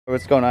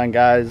What's going on,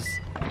 guys?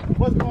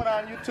 What's going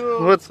on,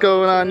 YouTube? What's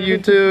going on,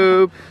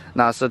 YouTube?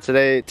 Nah, so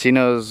today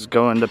Tino's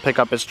going to pick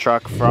up his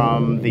truck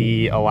from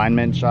the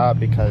alignment shop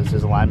because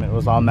his alignment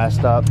was all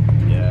messed up.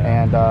 Yeah.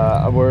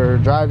 And we're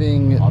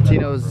driving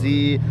Tino's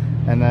Z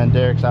and then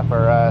Derek's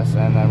FRS,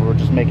 and then we're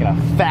just making a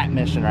fat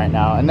mission right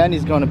now. And then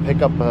he's going to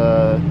pick up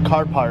a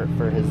car part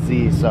for his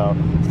Z, so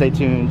stay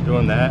tuned.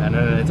 Doing that, and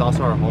then it's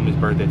also our homie's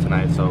birthday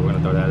tonight, so we're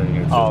gonna throw that in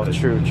here. Oh,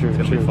 true. It's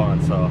gonna be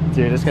fun, so.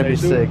 Dude, it's gonna be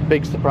sick.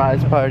 Big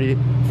surprise party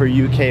for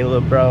you,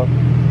 Caleb, bro.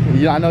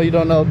 I know you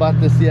don't know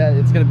about this yet.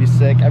 It's gonna be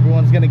sick.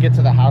 Everyone's gonna get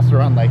to the house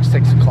around like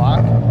 6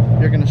 o'clock.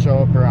 You're gonna show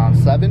up around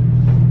 7.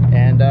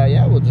 And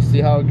yeah, we'll just see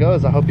how it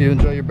goes. I hope you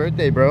enjoy your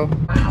birthday, bro.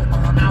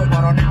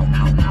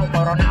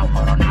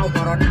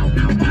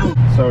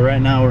 So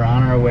right now we're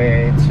on our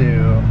way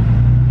to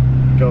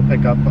go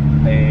pick up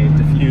a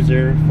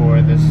diffuser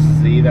for this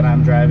Z that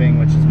I'm driving,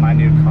 which is my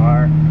new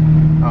car.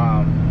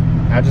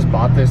 I just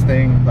bought this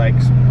thing. Like,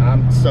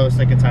 I'm so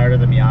sick and tired of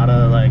the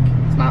Miata. Like,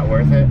 it's not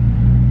worth it.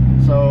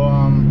 So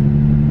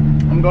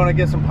I'm going to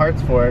get some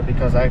parts for it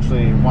because I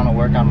actually want to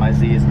work on my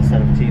Z's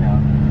instead of Tino.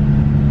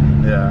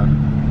 Yeah.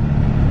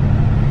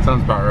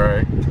 Sounds about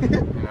right.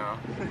 You know.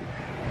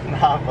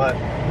 Nah, but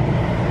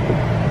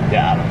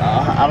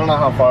yeah, I don't know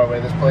how far away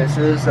this place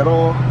is at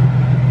all.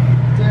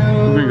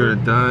 Dude. We're gonna go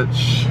to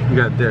Dutch. We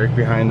got Derek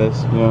behind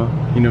us.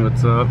 You know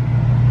what's up. I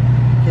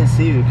can't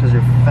see you because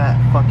your fat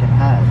fucking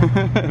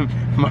head.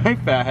 My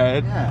fat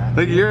head? Yeah.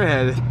 Look at your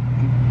head.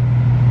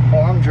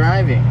 Oh, I'm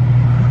driving.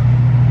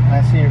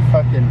 I see your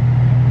fucking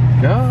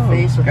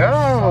face with your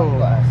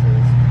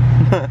sunglasses.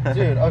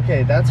 Dude,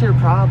 okay, that's your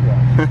problem.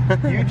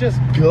 You just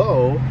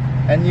go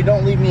and you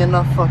don't leave me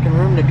enough fucking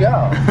room to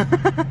go.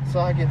 So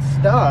I get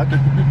stuck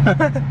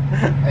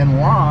and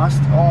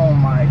lost. Oh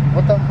my,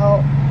 what the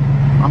hell?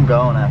 I'm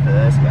going after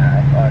this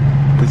guy. Fuck.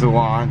 It's a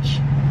launch.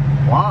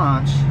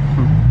 Launch?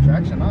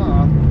 Traction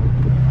off.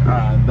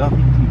 The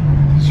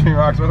string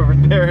rocks over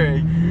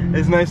Derek.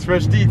 It's nice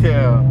fresh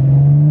detail.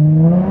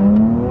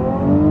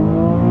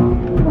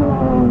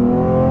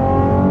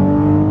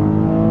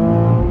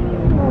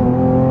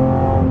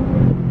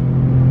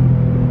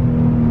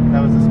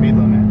 That was the speed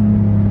limit.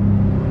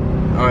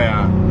 Oh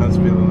yeah, that's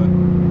speed limit.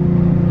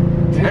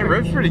 Hey,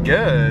 rips pretty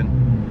good.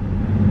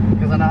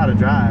 Because I know how to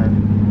drive.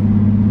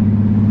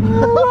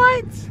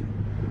 What?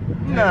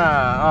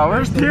 Nah, oh,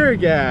 where's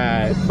Derek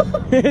at?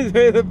 He's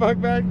way the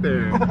fuck back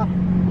there.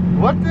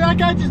 What? That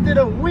guy just did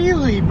a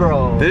wheelie,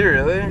 bro. Did he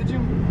really? Did you?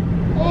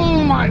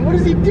 Oh my, what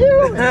is he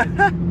doing?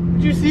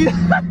 Did you see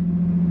that?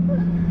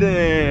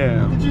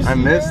 Damn. Did you see I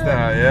missed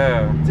that,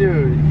 yeah.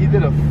 Dude, he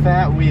did a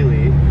fat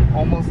wheelie.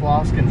 Almost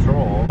lost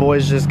control.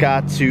 Boys just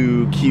got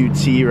to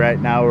QT right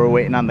now. We're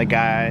waiting on the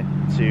guy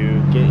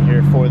to get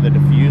here for the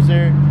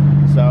diffuser.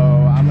 So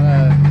I'm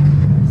gonna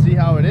see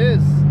how it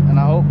is. And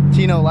I hope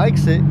Tino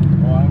likes it.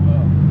 Oh, I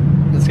will.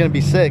 It's gonna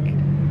be sick.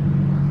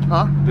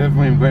 Huh?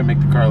 Definitely going to make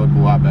the car look a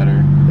lot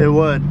better. It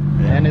would.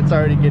 Yeah. And it's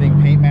already getting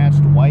paint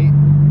matched white.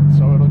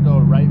 So it'll go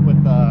right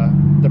with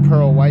the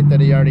pearl white that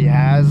he already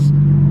has.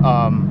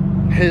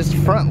 His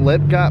front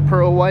lip got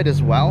pearl white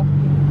as well.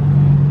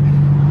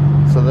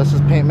 So this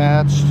is paint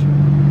matched.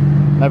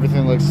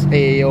 Everything looks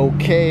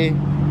a-okay.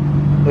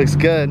 Looks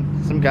good.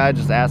 Some guy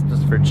just asked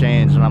us for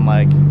change and I'm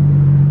like,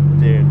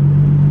 dude,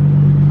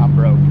 I'm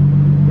broke.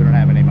 We don't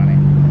have any money.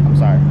 I'm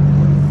sorry.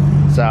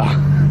 So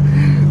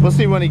we'll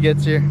see when he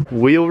gets here.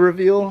 Wheel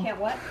reveal. Can't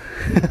what?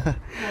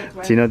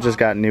 Tino just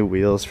got new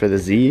wheels for the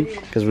Z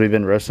because we've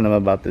been roasting him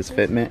about this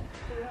fitment.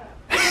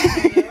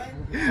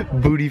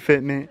 Booty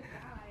fitment.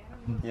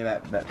 Yeah,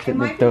 that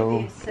Fitment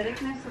though. The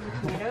acidicness of the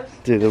tomatoes.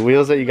 Dude, the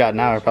wheels that you got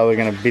now are probably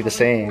gonna be the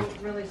same. It's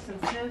really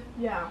sensitive.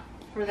 Yeah.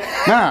 For the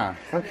Nah,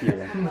 fuck you.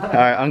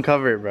 Alright,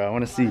 uncover it, bro. I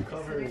wanna see.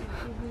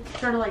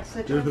 sort of like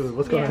citrus. Dude,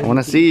 what's going on? I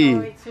wanna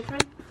see.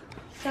 Citrus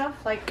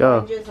stuff like Go.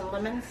 oranges and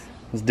lemons.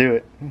 Let's do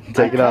it.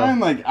 Take it off. I'm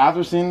like,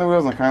 after seeing the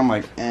wheels, I'm kind of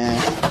like,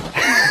 eh.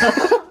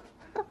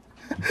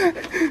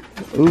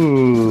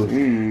 Ooh.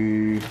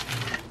 Ooh.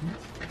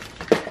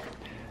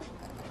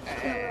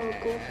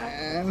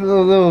 A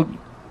little.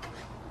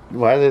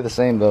 Why are they the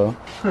same though?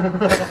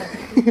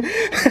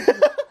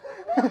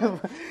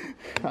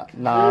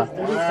 Nah.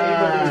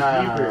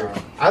 Wow.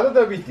 I thought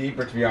that'd be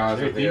deeper, to be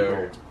honest with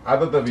you. I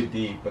thought that'd be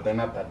deep, but they're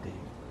not that deep.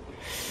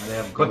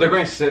 But they're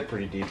going to sit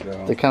pretty deep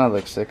though. They kind of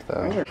look sick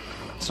though.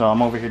 So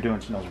I'm over here doing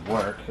Tino's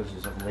work because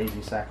he's a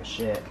lazy sack of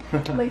shit.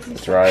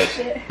 That's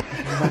right.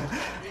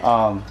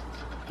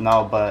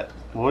 No, but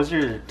what was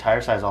your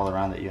tire size all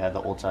around that you had,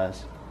 the old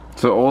size?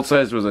 So old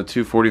size was a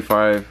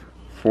 245,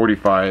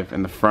 45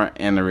 in the front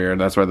and the rear.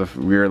 That's why the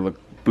rear looked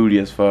booty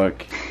as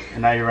fuck.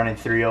 And now you're running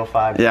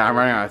 305. Yeah, I'm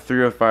running a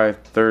 305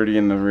 30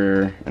 in the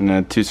rear and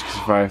a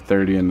 265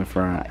 30 in the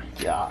front.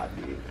 God,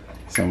 dude.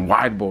 Some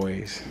wide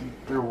boys.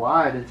 They're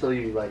wide until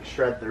you like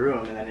shred through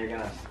them, and then you're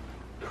gonna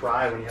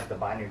cry when you have to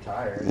buy new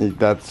tires.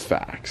 That's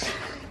facts.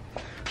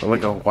 But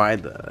look how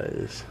wide that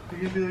is.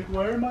 You'd be like,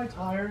 why are my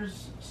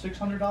tires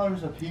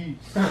 $600 a piece?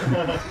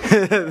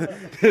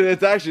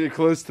 It's actually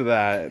close to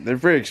that. They're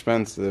pretty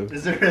expensive.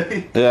 Is it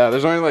really? Yeah,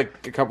 there's only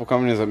like a couple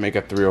companies that make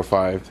a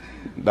 305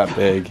 that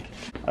big.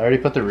 I already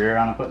put the rear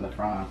on and put in the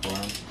front on for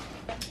him.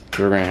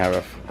 So we're gonna have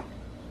a.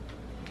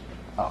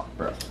 Oh,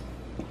 bro.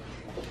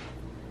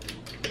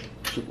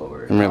 Should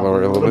lower it. Let me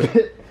lower it a little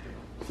bit.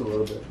 Just a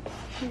little bit.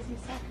 Easy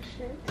sack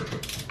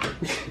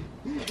of shit.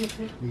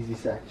 Easy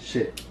sack of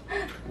shit.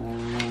 A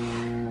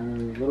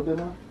little bit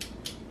more?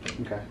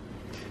 Okay.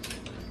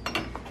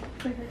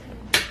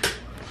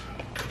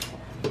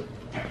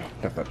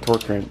 Got that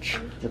torque wrench.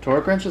 The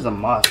torque wrench is a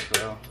must,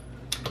 bro.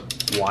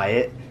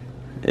 Wyatt.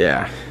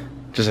 Yeah.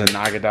 Just a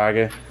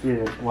Nagadaga.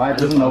 Dude, Wyatt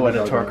doesn't know what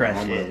a torque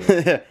wrench is.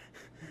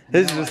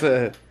 This is just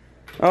a.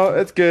 Oh,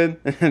 it's good.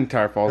 And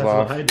tire falls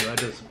off. That's what I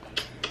do.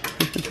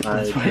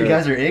 That's why you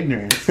guys are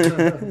ignorant.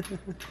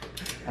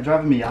 I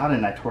drive a Miata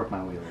and I torque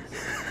my wheels.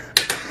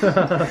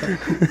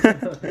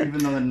 Even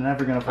though they're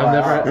never gonna fly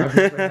off. I've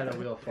never had a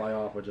wheel fly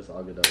off with just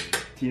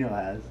Agadaga. Tino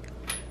has.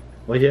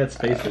 Well, he had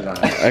spacers on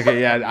it. Okay,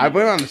 yeah, I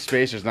blame it on the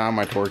spacers, not on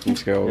my torquing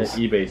skills.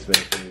 Yeah, eBay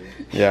spacers.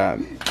 Yeah.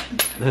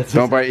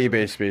 Don't buy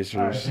eBay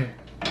spacers. Right.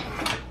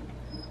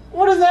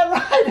 What is that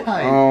ride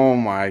height? Oh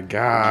my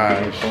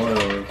gosh.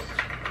 Coils.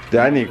 Dude,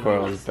 I need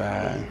coils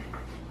bad.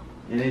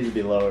 It needs to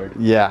be lowered.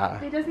 Yeah.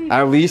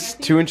 At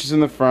least 2 inches in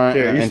the front.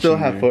 Here, and an you inch still in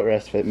have the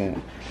footrest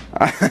fitment.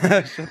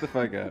 rear. Shut the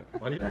fuck up.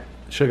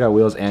 Should have got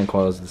wheels and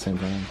coils at the same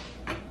time.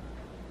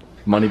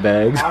 Money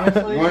bags.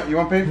 Honestly, You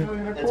want to pay for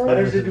your it's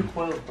better to do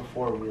coils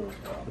before wheels,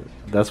 bro.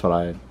 That's what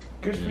I had.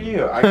 Good for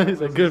you. He's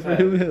like, good for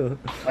you.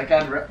 Like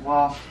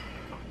well,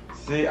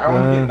 See, I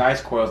want to get nice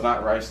coils,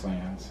 not rice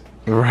lands.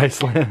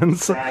 Rice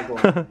lands.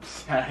 Raglan.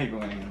 Sag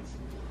lands.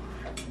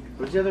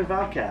 Where's the other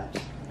valve caps?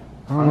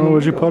 I don't know,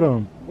 where'd you put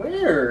them?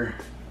 Where?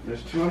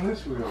 There's 2 on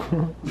this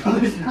wheel. No,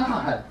 there's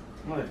not.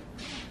 What?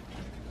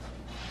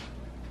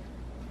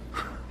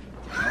 Oh,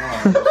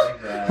 I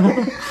like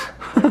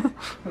that.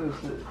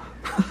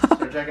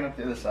 Start jacking up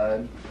the other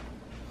side.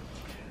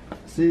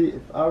 See,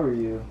 if I were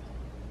you,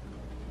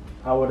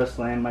 I would have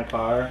slammed my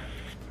car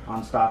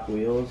on stock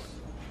wheels,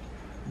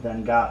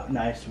 then got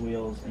nice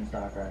wheels in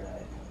stock ride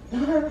height.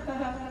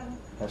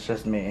 That's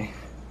just me.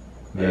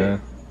 Yeah.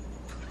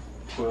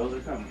 Coils are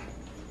coming.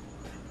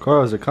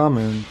 Coils are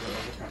coming.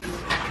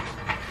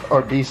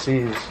 Or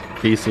BCs.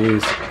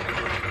 BCs.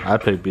 I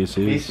picked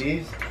BCs.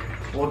 BCs?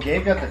 Well,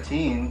 Gabe got the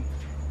teen.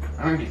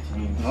 I don't get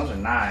teens. Those are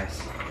nice.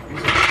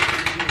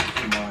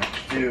 Too much.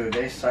 Dude,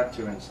 they suck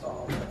to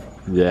install, bro.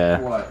 Yeah.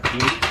 What?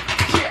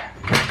 Yeah.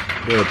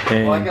 They're a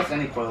pain. Well, I guess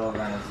any coil over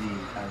on a Z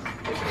has.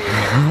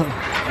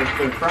 Like,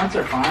 the fronts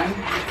are fine,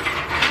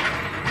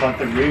 but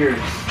the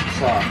rears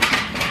suck.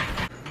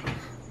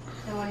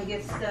 And when he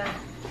gets the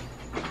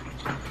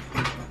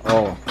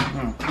Oh.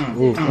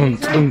 Ooh. when you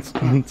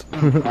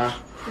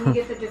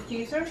get the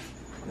diffuser,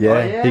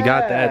 Yeah, he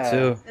got that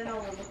too. then it'll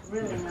look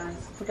really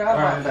nice. Forgot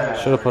about that.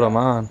 Should have put them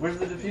on. Where's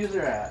the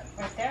diffuser at?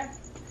 Right there.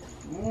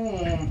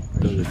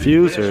 The We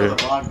diffuser. should have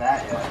vlogged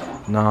that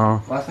yet.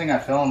 No. Last thing I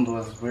filmed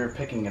was we were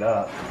picking it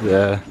up.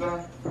 Yeah.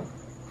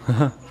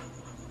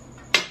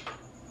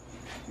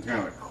 It's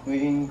gonna look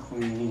clean.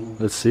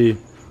 Let's see.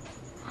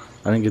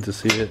 I didn't get to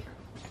see it.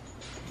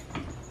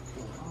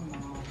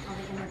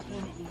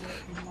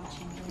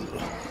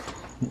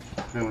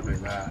 It's gonna look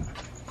like that.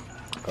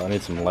 Oh, I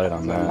need some light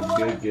on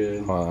that.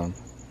 Good. Hold on.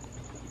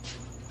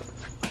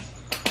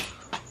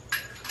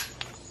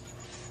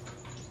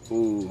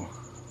 Ooh.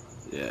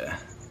 Yeah.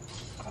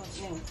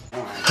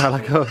 I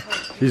like how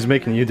he's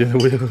making you do the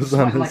wheels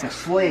on Like his. a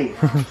slave.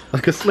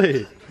 Like a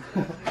slave.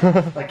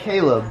 Like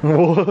Caleb.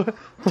 What?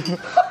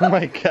 Oh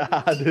my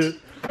god, dude.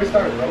 We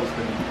started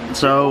roasting.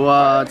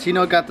 So,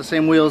 Tino got the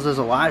same wheels as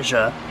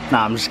Elijah.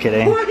 Nah, I'm just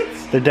kidding. What?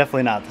 They're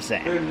definitely not the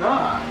same. They're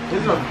not.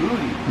 His are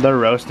booty. They're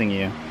roasting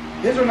you.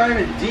 His are not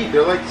even deep.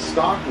 They're like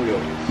stock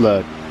wheels.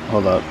 Look,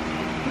 hold up.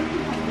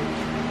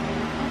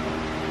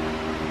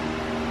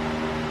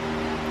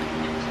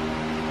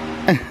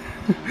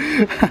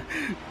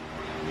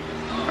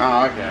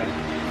 Oh, okay.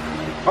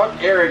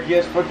 Fuck Eric, he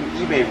has fucking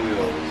eBay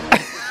wheels.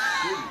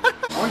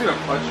 I want to do a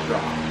clutch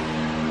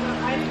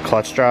drop.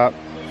 Clutch drop.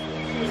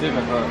 See if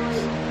it hooks.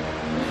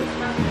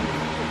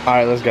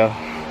 Alright, let's go.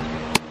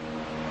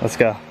 Let's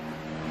go.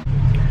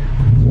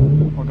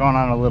 We're going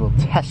on a little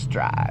test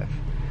drive.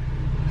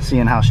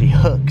 Seeing how she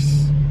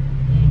hooks.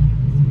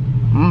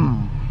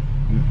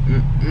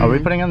 Are we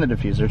putting on the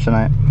diffuser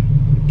tonight?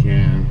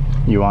 Can.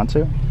 You want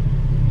to?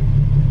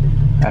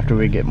 After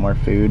we get more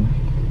food?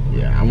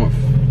 Yeah, I want.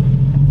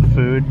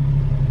 Food?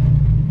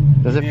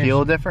 Does it Yeah.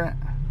 feel different?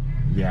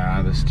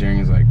 Yeah, the steering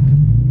is like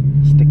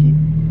Sticky?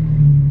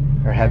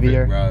 Or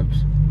heavier? It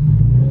rubs.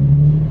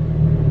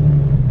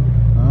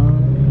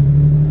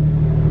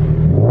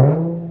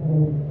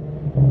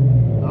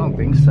 I don't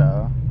think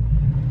so.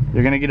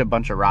 You're gonna get a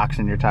bunch of rocks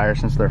in your tires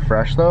since they're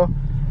fresh though.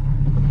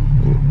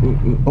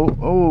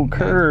 Oh,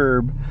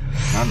 curb.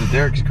 Not the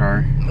Derek's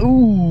car.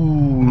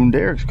 Ooh,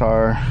 Derek's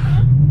car.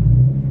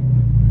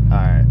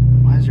 Alright.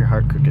 Why is your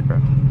heart crooked, bro?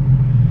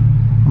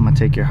 gonna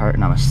take your heart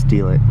and I'm gonna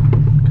steal it.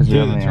 Cause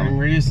dude, the turning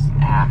radius is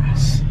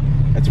ass.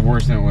 That's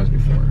worse than it was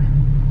before.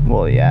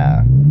 Well,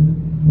 yeah.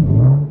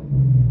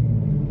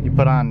 You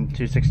put on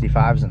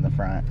 265s in the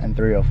front and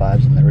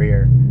 305s in the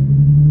rear.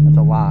 That's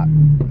a lot.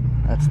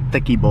 That's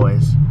thicky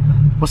boys.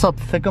 What's up,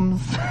 thickums?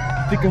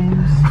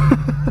 Thickums.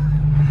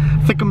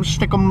 Thickums,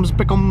 stickums,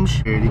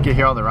 pickums. Dude, you can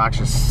hear all the rocks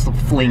just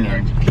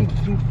flinging.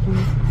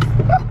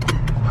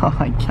 Oh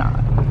my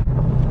god.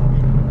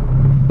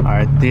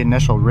 Alright, the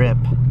initial rip.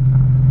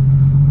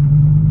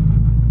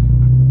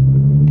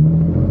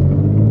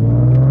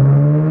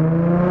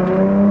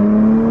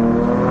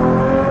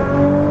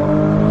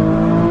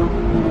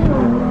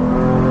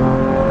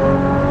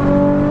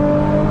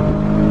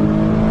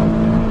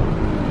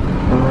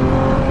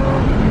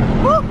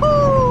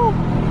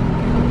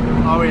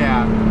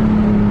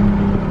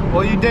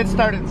 Well, you did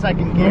start in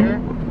second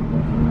gear.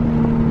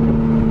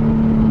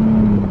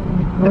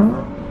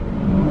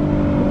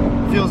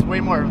 It feels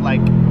way more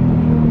like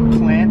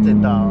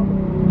planted though.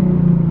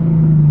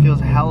 It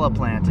feels hella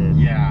planted.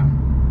 Yeah.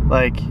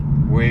 Like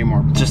way more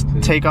planted. Just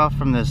take off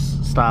from this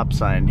stop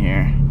sign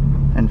here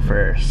and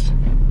first.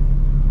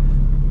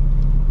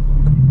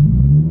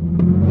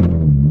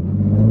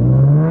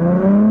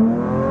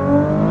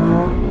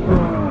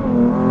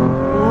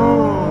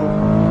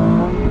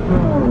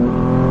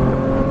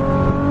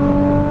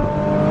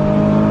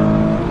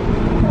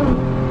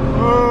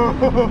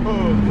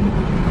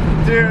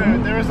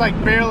 Dude, there was like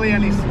barely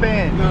any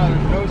spin. No,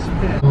 there's no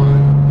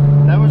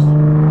spin. That was...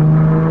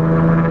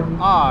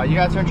 Ah, you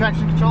gotta turn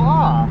traction control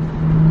off. I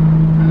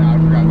know, I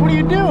forgot. What are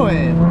you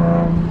doing?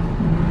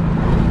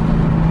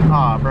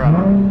 Aw, bro.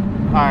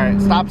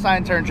 Alright, stop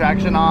sign, turn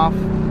traction off,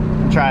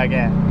 and try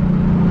again.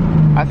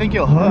 I think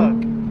you'll hook.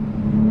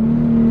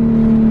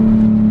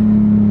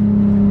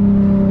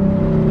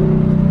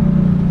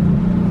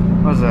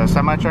 What was that, a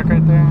semi-truck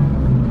right there?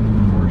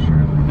 For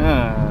sure.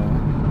 Yeah.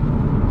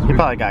 He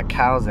probably got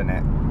cows in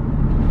it.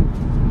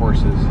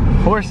 Horses.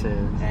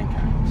 Horses. And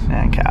cows.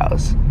 And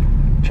cows.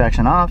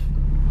 Traction off.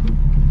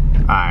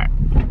 Alright.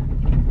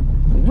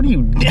 What are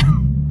you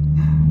doing?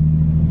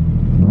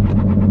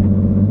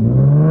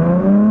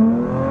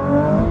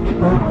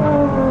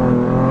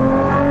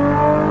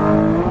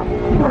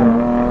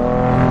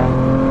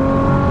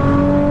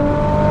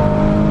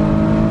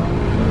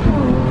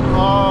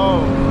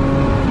 Oh.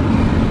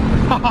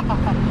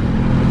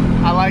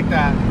 I like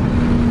that.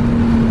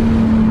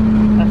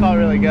 That felt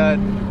really good.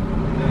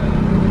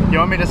 You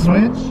want me to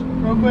switch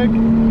real quick?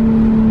 You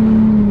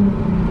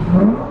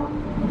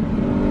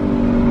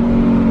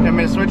want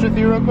me to switch with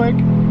you real quick?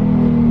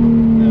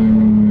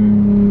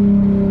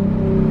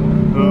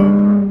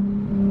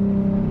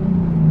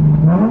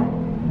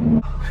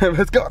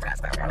 Let's go.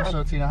 I'll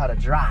show Tino how to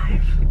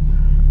drive.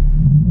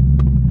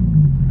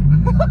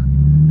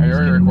 Are you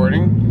already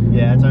recording?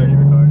 Yeah, it's already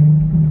recording.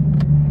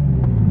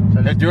 So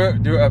Yeah,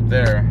 do it up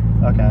there.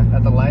 okay,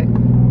 at the light?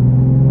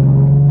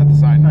 At the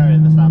sign.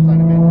 Alright, the stop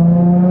sign again.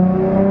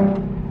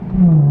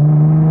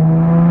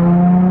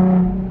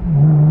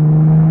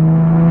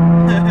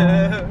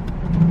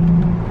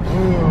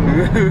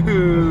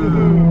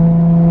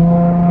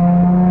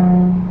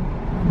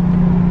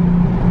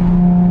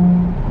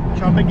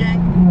 Trumpet gang?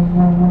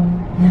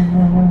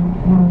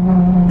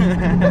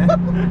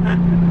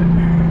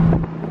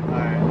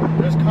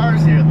 Alright, there's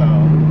cars here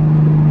though.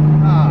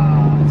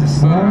 Ah, Just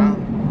slow down.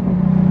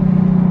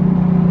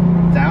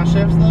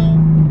 downshifts though?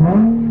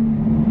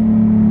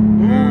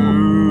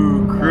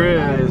 Ooh,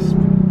 crisp.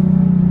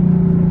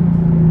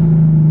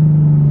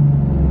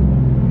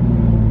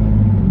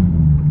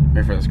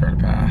 Wait for this car to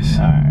pass.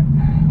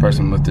 Alright.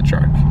 Person lifted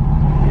truck.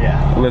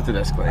 Yeah. Lifted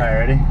escalator.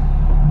 Alright, ready?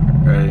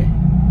 Ready?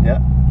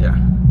 Yep.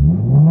 Yeah.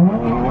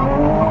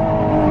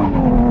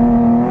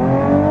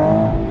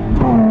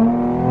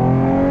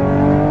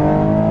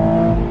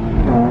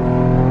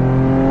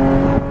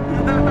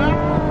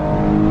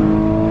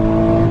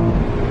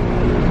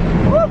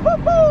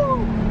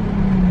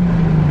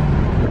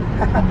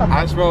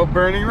 I smell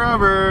burning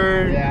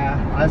rubber.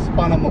 Yeah, I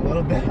spun them a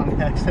little bit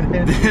on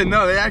accident.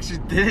 No, they actually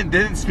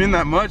didn't spin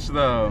that much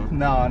though.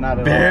 No, not at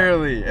all.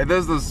 Barely. If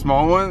there's the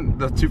small one,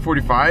 the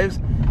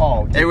 245s,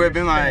 Oh, dude, it would have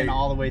been you're spinning like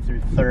all the way through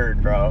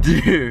third, bro.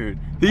 dude,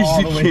 these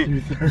All you the way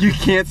can't, through third. you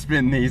can't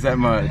spin these that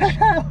much.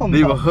 Hell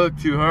They no. will hook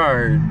too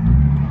hard.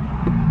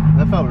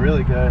 That felt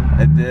really good.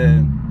 It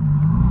did.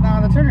 No,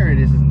 the turning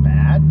radius isn't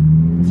bad.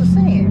 It's the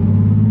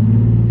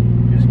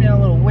same. You're just being a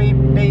little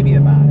baby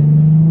about it.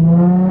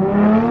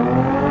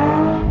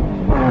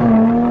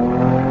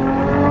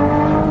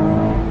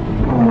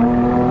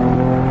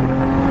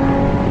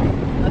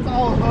 That's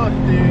all hook,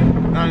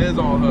 dude. That is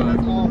all hook.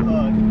 That's all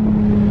hook.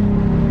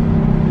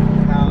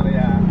 Hell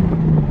yeah.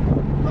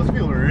 Those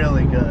feel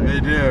really good. They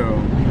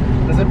do.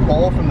 Does it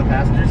pull from the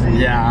passenger seat?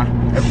 Yeah,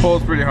 it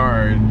pulls pretty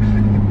hard.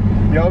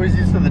 You're always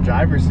used to the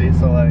driver's seat,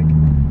 so like,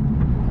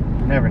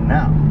 you never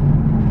know.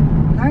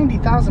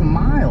 90,000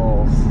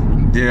 miles.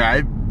 Dude,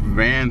 I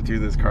ran through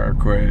this car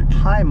quick.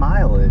 High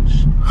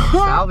mileage.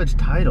 Salvage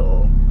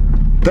title.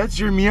 That's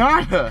your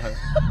Miata.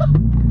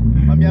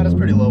 My Miata's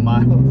pretty low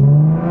miles.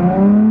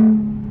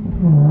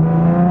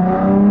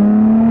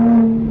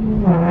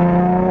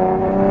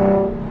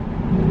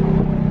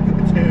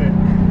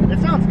 Dude, it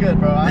sounds good,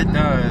 bro. It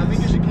does. I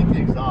think you should keep the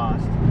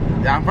exhaust.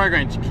 Yeah, I'm probably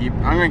going to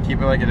keep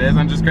it like it is.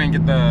 I'm just going to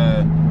get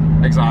the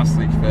exhaust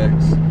leak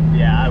fixed.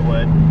 Yeah, I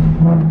would.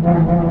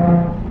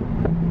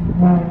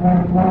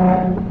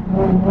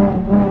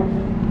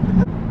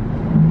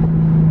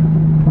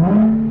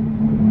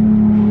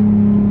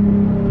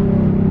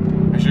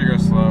 I should go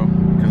slow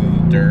because of the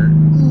dirt.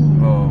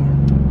 Oh.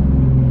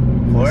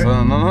 Floor?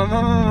 So,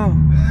 no.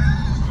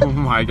 Oh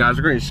my gosh,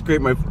 we're going to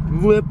scrape my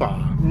lip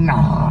off.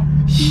 Nah.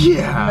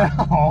 Yeah.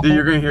 No. Dude,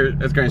 you're going to hear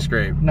it's going to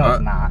scrape. No,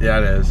 it's not. Yeah,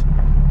 it is.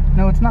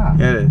 No, it's not.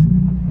 Yeah, it is.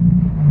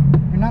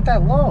 You're not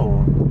that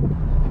low.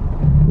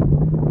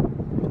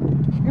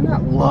 You're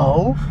not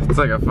low. It's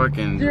like a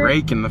fucking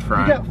rake in the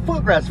front. You got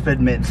footrest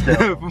fitment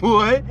still.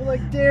 What? You're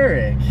like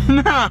Derek.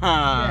 Nah.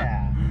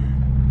 Yeah.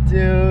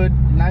 Dude,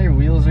 now your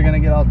wheels are gonna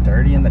get all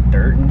dirty in the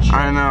dirt and shit.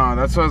 I know.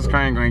 That's why I was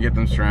kind of going to get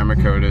them ceramic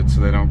coated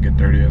so they don't get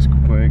dirty as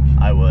quick.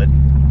 I would.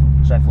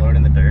 Should I floor it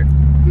in the dirt?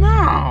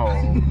 No.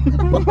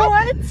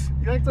 What?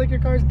 You act like your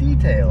car's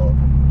detailed.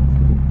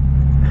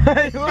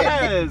 It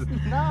was.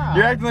 Nah.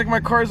 You're acting like my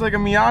car's like a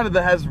Miata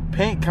that has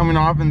paint coming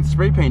off and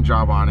spray paint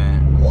job on it.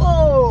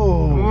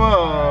 Whoa.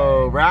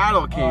 Whoa.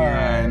 Rattle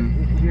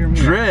can. Hear me.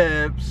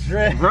 Drips.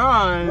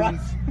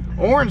 Runs.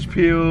 Orange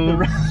peel.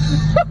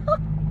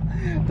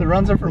 The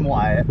runs are from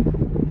Wyatt.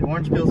 The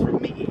orange peel's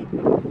from me.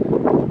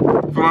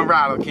 From a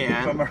rattle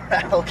can. From a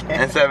rattle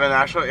can. Instead of an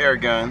actual air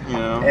gun, you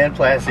know. And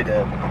plastic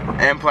dip.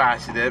 And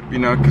plastic dip, you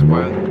know, because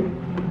what?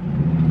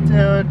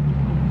 Dude.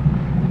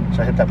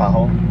 Should I hit that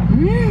pothole?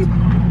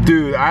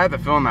 Dude, I have to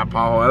fill in that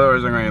pothole,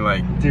 otherwise I'm going to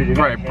like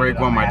probably break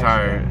one of my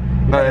tires.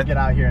 You gotta get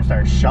out here and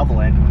start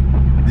shoveling.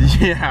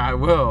 Yeah, I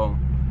will.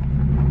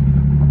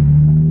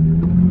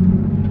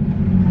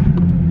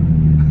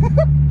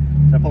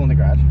 Should I pull in the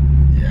garage?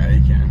 Yeah,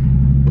 you can.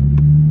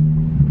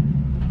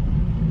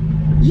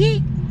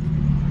 Yeet!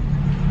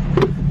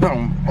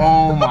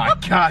 Oh my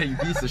god, you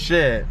piece of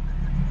shit.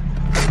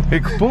 Hey,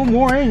 pull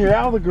more in, you're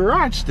out of the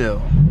garage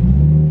still.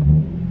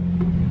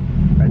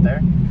 Right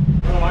there.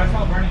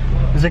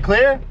 Is it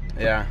clear?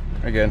 Yeah,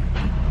 we're good.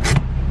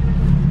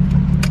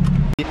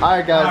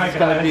 Alright guys, it's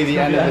gonna be the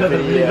end of the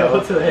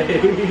video.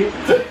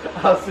 Today.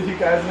 I'll see you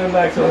guys in the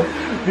next one.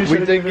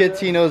 We did get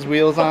Tino's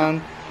wheels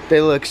on.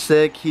 They look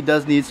sick. He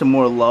does need some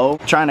more low.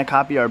 Trying to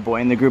copy our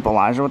boy in the group,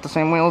 Elijah, with the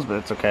same wheels, but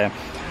it's okay.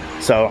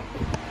 So,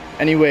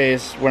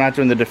 anyways, we're not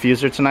doing the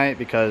diffuser tonight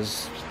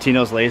because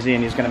Tino's lazy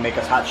and he's gonna make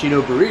us hot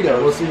Cheeto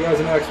burritos. We'll see you guys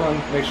in the next one.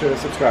 Make sure to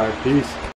subscribe. Peace.